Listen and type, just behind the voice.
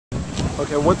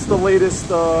Okay, what's the latest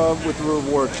with the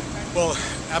reward? Well,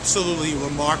 absolutely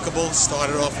remarkable.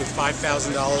 Started off with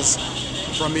 $5,000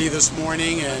 from me this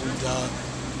morning, and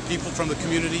people from the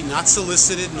community, not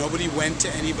solicited, nobody went to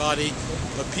anybody,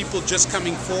 but people just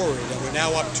coming forward, and we're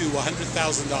now up to $100,000.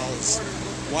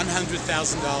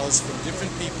 $100,000 from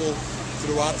different people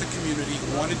throughout the community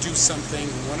who want to do something,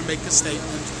 who want to make a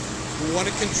statement, who want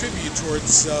to contribute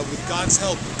towards, with God's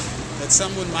help, that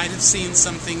someone might have seen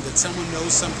something, that someone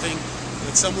knows something,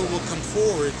 that someone will come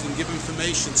forward and give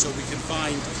information so we can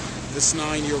find this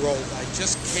 9-year-old. I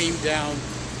just came down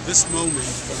this moment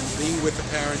from being with the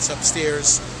parents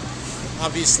upstairs.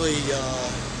 Obviously,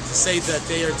 to say that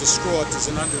they are distraught is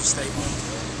an understatement.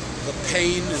 The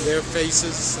pain in their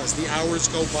faces as the hours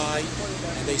go by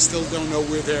and they still don't know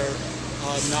where their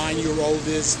 9-year-old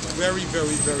is. Very,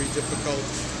 very, very difficult.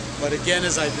 But again,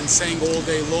 as I've been saying all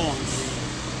day long,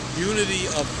 the unity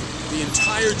of the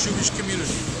entire Jewish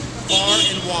community, far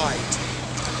and wide,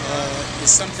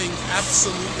 is something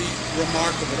absolutely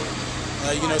remarkable.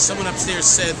 Someone upstairs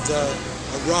said, a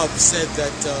Rav said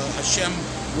that Hashem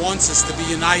wants us to be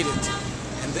united,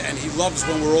 and He loves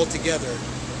when we're all together.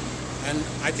 And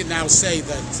I can now say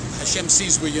that Hashem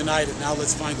sees we're united. Now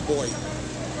let's find the boy.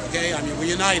 Okay? I mean, we're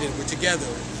united. We're together.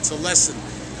 It's a lesson.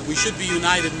 And we should be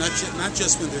united, not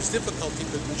just when there's difficulty,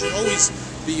 but we should always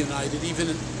be united,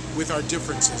 even with our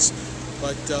differences.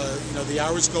 But, the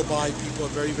hours go by. People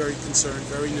are very, very concerned,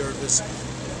 very nervous.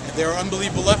 And there are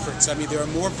unbelievable efforts. I mean, there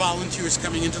are more volunteers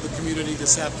coming into the community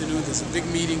this afternoon. There's a big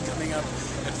meeting coming up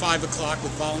at 5 o'clock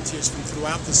with volunteers from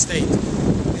throughout the state.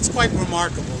 It's quite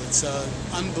remarkable. It's an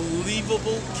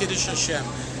unbelievable Kiddush Hashem,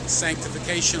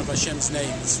 sanctification of Hashem's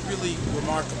name. It's really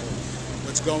remarkable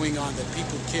what's going on, that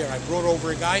people care. I brought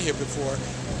over a guy here before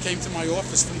who came to my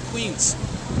office from Queens.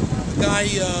 A guy,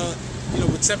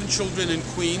 with 7 children in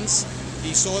Queens.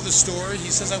 He saw the store. He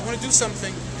says, I want to do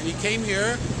something. And he came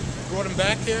here, brought him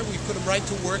back here. We put him right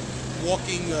to work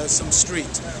walking some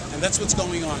street. And that's what's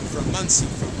going on from Muncie,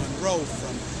 from Monroe,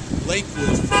 from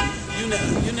Lakewood, from you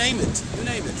name it,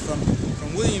 from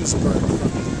Williamsburg,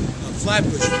 from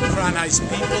Flatbush, from Crown Heights.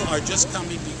 People are just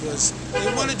coming because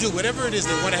they want to do whatever it is.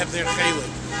 They want to have their chalik.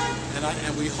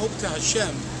 And we hope to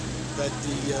Hashem that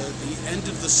the end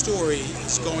of the story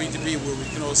is going to be where we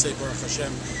can all say Baruch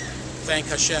Hashem, thank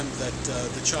Hashem that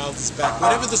the child is back,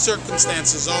 whatever the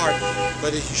circumstances are,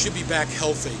 but he should be back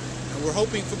healthy. And we're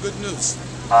hoping for good news.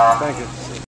 Thank you.